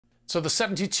So the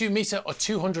 72 metre or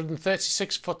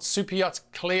 236 foot super yacht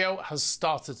Clio has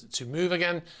started to move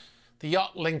again. The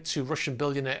yacht linked to Russian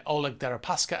billionaire Oleg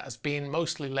Deripaska has been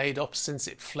mostly laid up since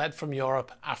it fled from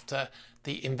Europe after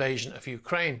the invasion of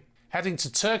Ukraine, heading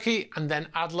to Turkey and then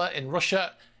Adler in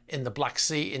Russia in the Black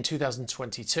Sea in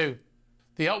 2022.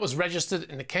 The yacht was registered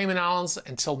in the Cayman Islands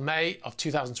until May of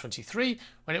 2023,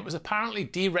 when it was apparently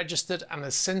deregistered and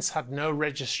has since had no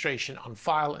registration on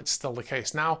file. It's still the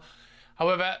case now.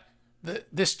 However,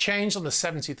 this changed on the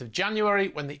 17th of January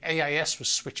when the AIS was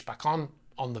switched back on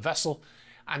the vessel,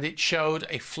 and it showed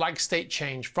a flag state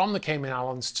change from the Cayman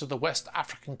Islands to the West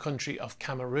African country of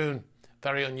Cameroon.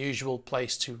 Very unusual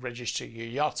place to register your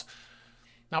yacht.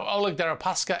 Now, Oleg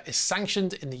Deripaska is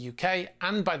sanctioned in the UK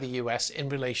and by the US in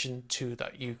relation to the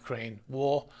Ukraine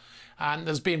war. And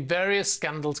there's been various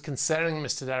scandals concerning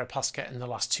Mr. Deripaska in the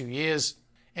last 2 years.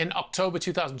 In October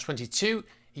 2022,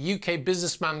 UK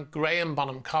businessman Graham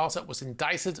Bonham Carter was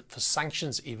indicted for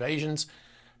sanctions evasions.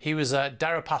 He was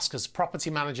Deripaska's property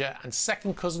manager and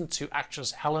second cousin to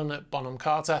actress Helena Bonham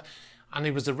Carter, and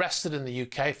he was arrested in the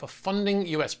UK for funding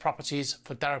US properties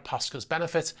for Deripaska's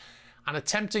benefit and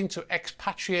attempting to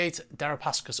expatriate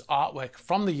Deripaska's artwork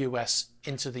from the US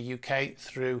into the UK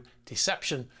through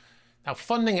deception. Now,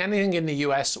 funding anything in the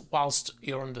US whilst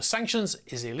you're under sanctions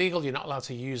is illegal. You're not allowed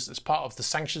to use, as part of the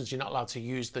sanctions, you're not allowed to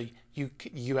use the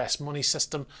US money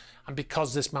system. And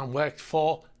because this man worked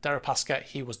for Deripaska,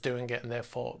 he was doing it and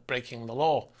therefore breaking the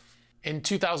law. In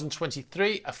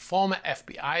 2023, a former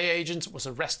FBI agent was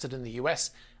arrested in the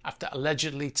US after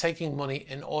allegedly taking money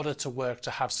in order to work to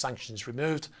have sanctions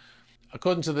removed.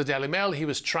 According to the Daily Mail, he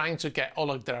was trying to get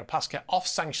Oleg Deripaska off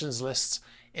sanctions lists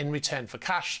in return for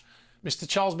cash. Mr.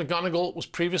 Charles McGonigal was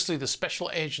previously the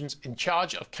special agent in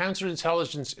charge of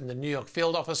counterintelligence in the New York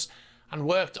field office and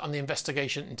worked on the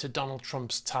investigation into Donald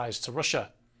Trump's ties to Russia.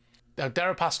 Now,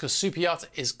 Deripaska's super yacht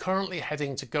is currently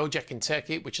heading to Göcek in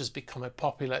Turkey, which has become a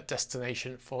popular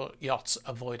destination for yachts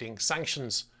avoiding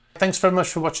sanctions. Thanks very much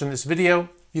for watching this video.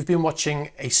 You've been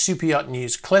watching a super yacht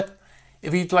news clip.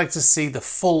 If you'd like to see the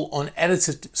full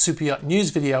unedited super yacht news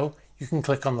video, you can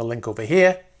click on the link over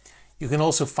here. You can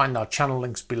also find our channel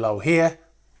links below here.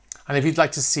 And if you'd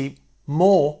like to see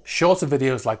more shorter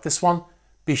videos like this one,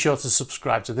 be sure to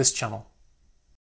subscribe to this channel.